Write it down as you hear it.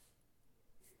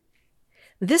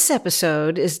This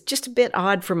episode is just a bit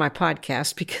odd for my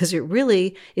podcast because it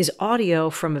really is audio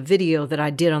from a video that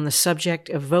I did on the subject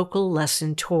of vocal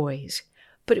lesson toys.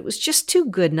 But it was just too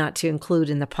good not to include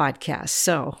in the podcast.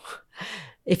 So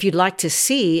if you'd like to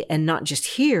see and not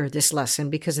just hear this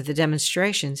lesson because of the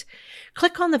demonstrations,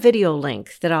 click on the video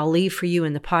link that I'll leave for you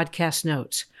in the podcast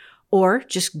notes. Or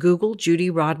just Google Judy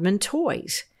Rodman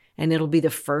Toys, and it'll be the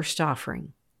first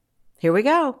offering. Here we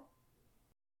go.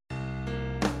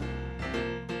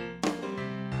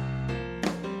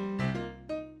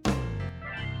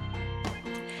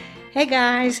 Hey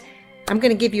guys, I'm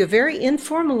going to give you a very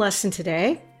informal lesson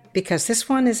today because this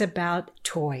one is about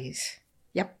toys.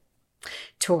 Yep,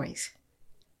 toys.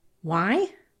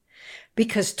 Why?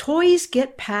 Because toys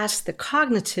get past the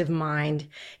cognitive mind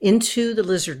into the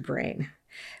lizard brain,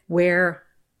 where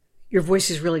your voice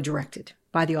is really directed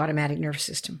by the automatic nervous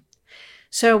system.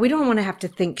 So we don't want to have to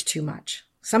think too much.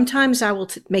 Sometimes I will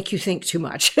make you think too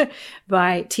much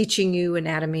by teaching you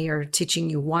anatomy or teaching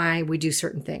you why we do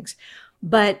certain things.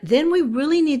 But then we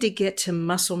really need to get to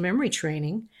muscle memory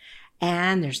training,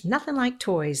 and there's nothing like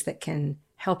toys that can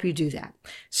help you do that.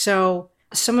 So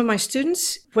some of my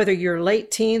students, whether you're late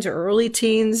teens or early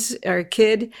teens or a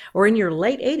kid or in your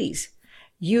late 80s,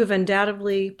 you have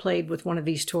undoubtedly played with one of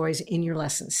these toys in your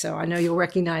lessons. So I know you'll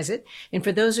recognize it. And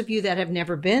for those of you that have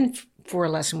never been for a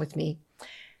lesson with me,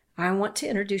 I want to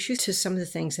introduce you to some of the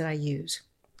things that I use.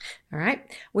 All right.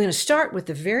 We're going to start with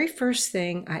the very first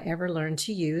thing I ever learned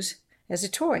to use as a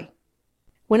toy.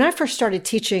 When I first started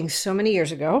teaching so many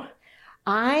years ago,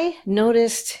 I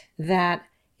noticed that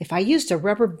if I used a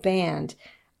rubber band,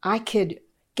 I could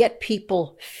get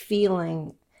people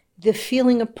feeling the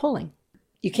feeling of pulling.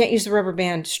 You can't use the rubber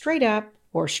band straight up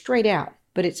or straight out,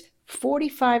 but it's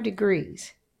 45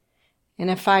 degrees. And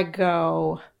if I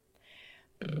go,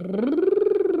 then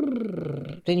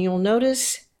you'll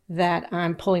notice that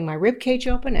I'm pulling my rib cage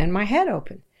open and my head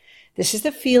open. This is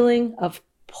the feeling of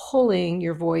pulling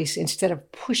your voice instead of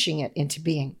pushing it into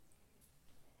being.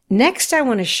 Next, I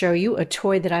want to show you a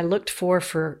toy that I looked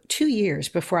for 2 years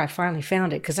before I finally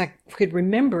found it because I could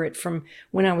remember it from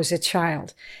when I was a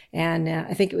child. And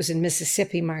I think it was in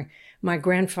Mississippi. My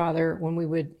grandfather, when we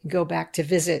would go back to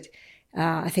visit,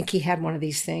 I think he had one of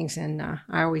these things, and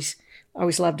I always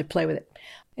loved to play with it.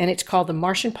 And it's called the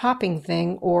Martian Popping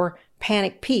Thing, or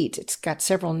Panic Pete. It's got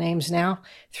several names now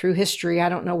through history. I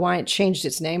don't know why it changed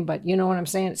its name, but you know what I'm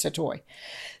saying? It's a toy.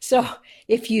 So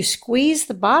if you squeeze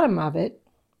the bottom of it,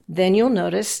 then you'll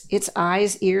notice its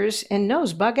eyes, ears, and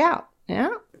nose bug out. Yeah?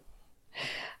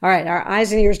 All right, our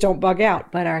eyes and ears don't bug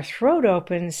out, but our throat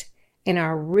opens and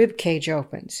our rib cage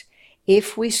opens.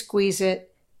 If we squeeze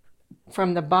it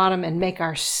from the bottom and make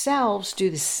ourselves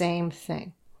do the same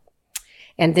thing.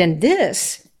 And then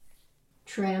this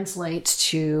translates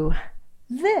to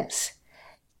this.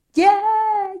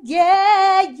 Yeah,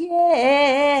 yeah,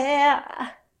 yeah.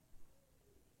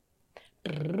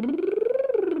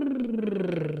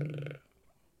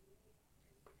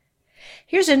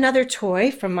 Here's another toy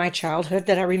from my childhood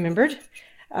that I remembered.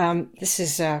 This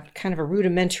is kind of a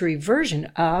rudimentary version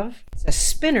of a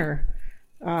spinner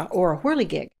or a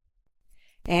whirligig.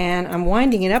 And I'm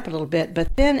winding it up a little bit,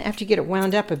 but then after you get it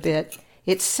wound up a bit,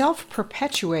 it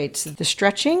self-perpetuates the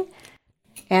stretching,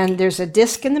 and there's a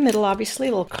disc in the middle, obviously,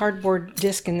 a little cardboard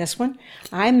disc in this one.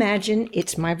 I imagine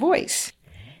it's my voice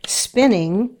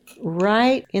spinning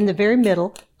right in the very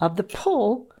middle of the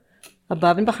pull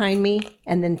above and behind me,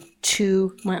 and then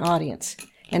to my audience.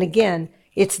 And again,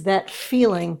 it's that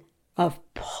feeling of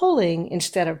pulling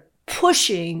instead of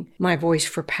pushing my voice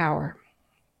for power.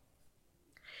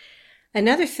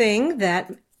 Another thing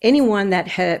that anyone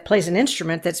that plays an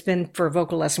instrument that's been for a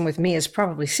vocal lesson with me has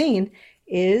probably seen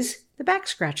is the back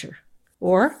scratcher.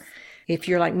 Or if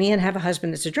you're like me and have a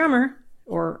husband that's a drummer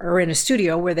or in a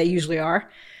studio where they usually are,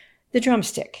 the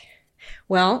drumstick.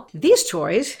 Well, these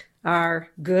toys are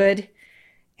good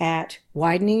at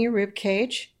widening your rib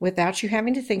cage without you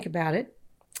having to think about it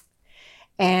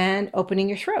and opening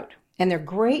your throat. And they're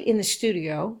great in the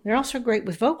studio. They're also great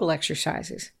with vocal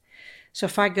exercises. So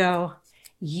if I go,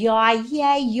 yeah,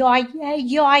 yeah, yeah, yeah,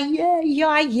 yeah, yeah,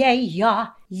 yeah, yeah, yeah,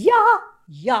 yeah,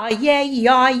 yeah, yeah,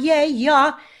 yeah, yeah,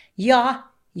 yeah, yeah,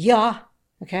 yeah,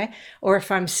 okay? Or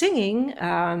if I'm singing,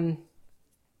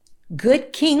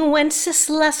 good King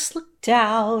Wenceslas looked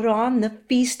out on the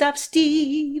feast of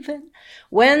Stephen,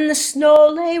 when the snow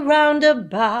lay round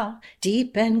about,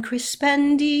 deep and crisp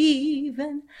and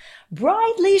even,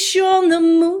 brightly shone the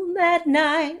moon that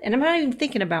night. And I'm not even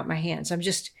thinking about my hands. I'm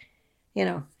just,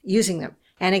 using them.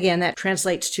 And again, that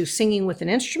translates to singing with an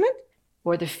instrument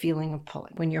or the feeling of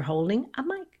pulling when you're holding a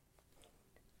mic.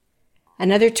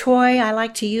 Another toy I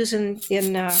like to use in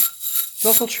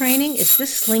vocal training is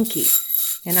this Slinky.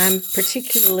 And I'm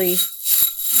particularly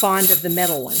fond of the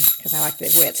metal one because I like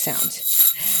the way it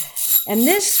sounds. And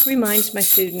this reminds my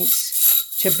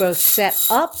students to both set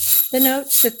up the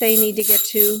notes that they need to get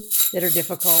to that are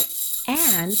difficult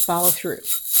and follow through.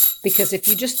 Because if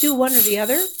you just do one or the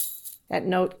other, that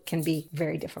note can be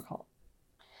very difficult.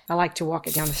 I like to walk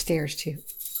it down the stairs too.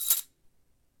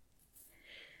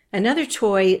 Another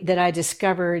toy that I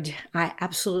discovered I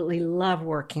absolutely love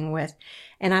working with,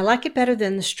 and I like it better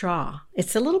than the straw.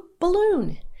 It's a little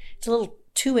balloon. It's a little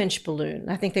 2-inch balloon.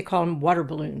 I think they call them water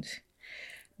balloons.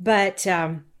 But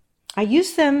I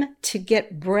use them to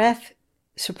get breath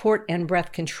support and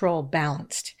breath control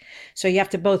balanced. So you have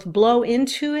to both blow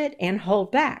into it and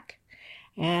hold back.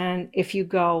 And if you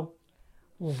go,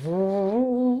 you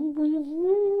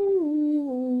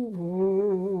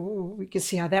can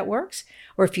see how that works.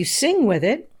 Or if you sing with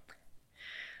it,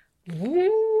 all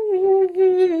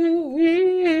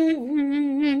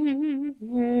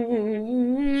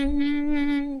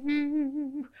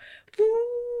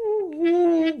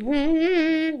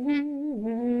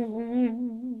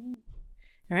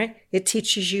right, it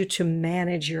teaches you to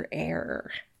manage your air.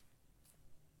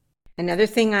 Another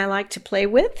thing I like to play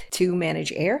with to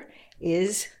manage air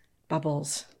is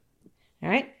bubbles. All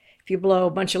right, if you blow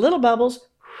a bunch of little bubbles,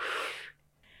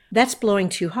 that's blowing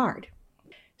too hard.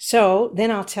 So then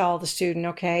I'll tell the student,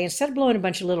 okay, instead of blowing a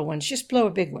bunch of little ones, just blow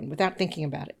a big one without thinking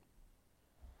about it.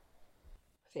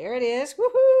 There it is.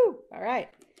 Woohoo! All right.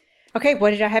 Okay, what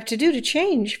did I have to do to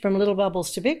change from little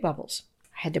bubbles to big bubbles?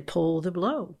 I had to pull the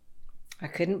blow. I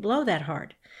couldn't blow that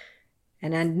hard.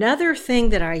 And another thing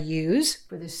that I use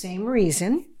for the same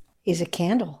reason is a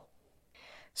candle.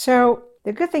 So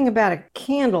the good thing about a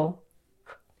candle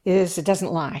is it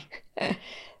doesn't lie.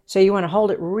 So you want to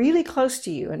hold it really close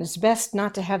to you, and it's best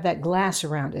not to have that glass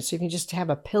around it. So you can just have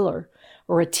a pillar,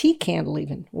 or a tea candle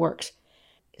even works.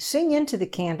 Sing into the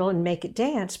candle and make it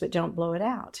dance, but don't blow it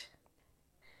out.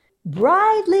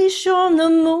 Brightly shone the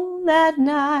moon that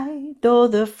night, though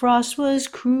the frost was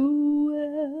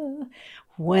cruel,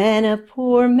 when a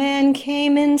poor man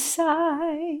came in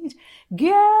sight,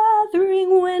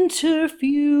 gathering winter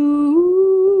fuel.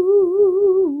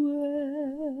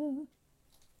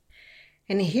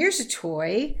 And here's a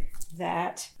toy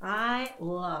that I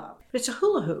love. It's a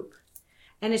hula hoop,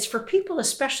 and it's for people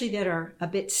especially that are a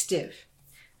bit stiff.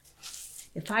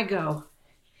 If I go,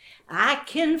 I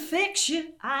can fix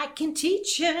you, I can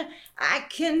teach you, I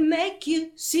can make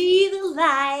you see the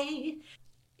light.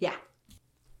 Yeah.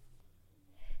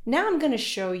 Now I'm going to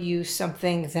show you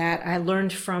something that I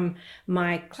learned from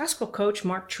my classical coach,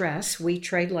 Mark Tress. We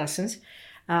trade lessons.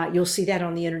 You'll see that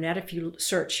on the internet if you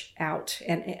search out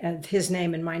and his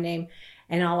name and my name,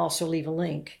 and I'll also leave a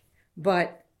link.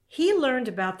 But he learned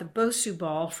about the Bosu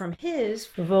ball from his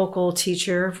vocal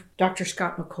teacher, Dr.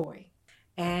 Scott McCoy.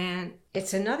 And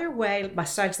it's another way,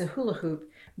 besides the hula hoop,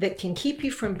 that can keep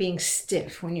you from being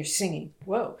stiff when you're singing.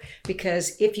 Whoa,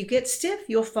 because if you get stiff,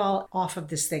 you'll fall off of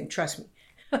this thing, trust me.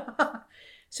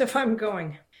 So if I'm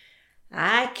going,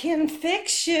 I can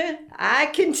fix you, I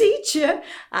can teach you,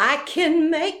 I can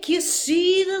make you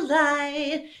see the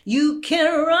light. You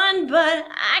can run, but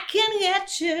I can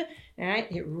get you. All right,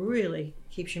 it really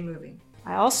keeps you moving.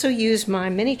 I also use my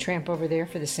mini tramp over there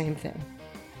for the same thing.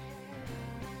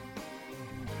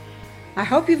 I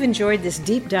hope you've enjoyed this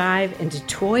deep dive into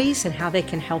toys and how they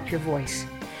can help your voice.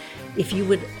 If you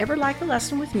would ever like a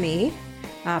lesson with me,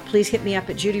 please hit me up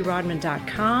at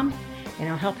judyrodman.com, and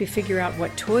I'll help you figure out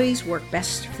what toys work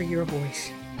best for your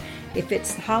voice. If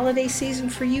it's the holiday season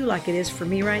for you, like it is for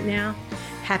me right now,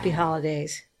 happy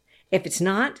holidays. If it's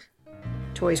not,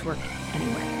 toys work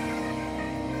anyway.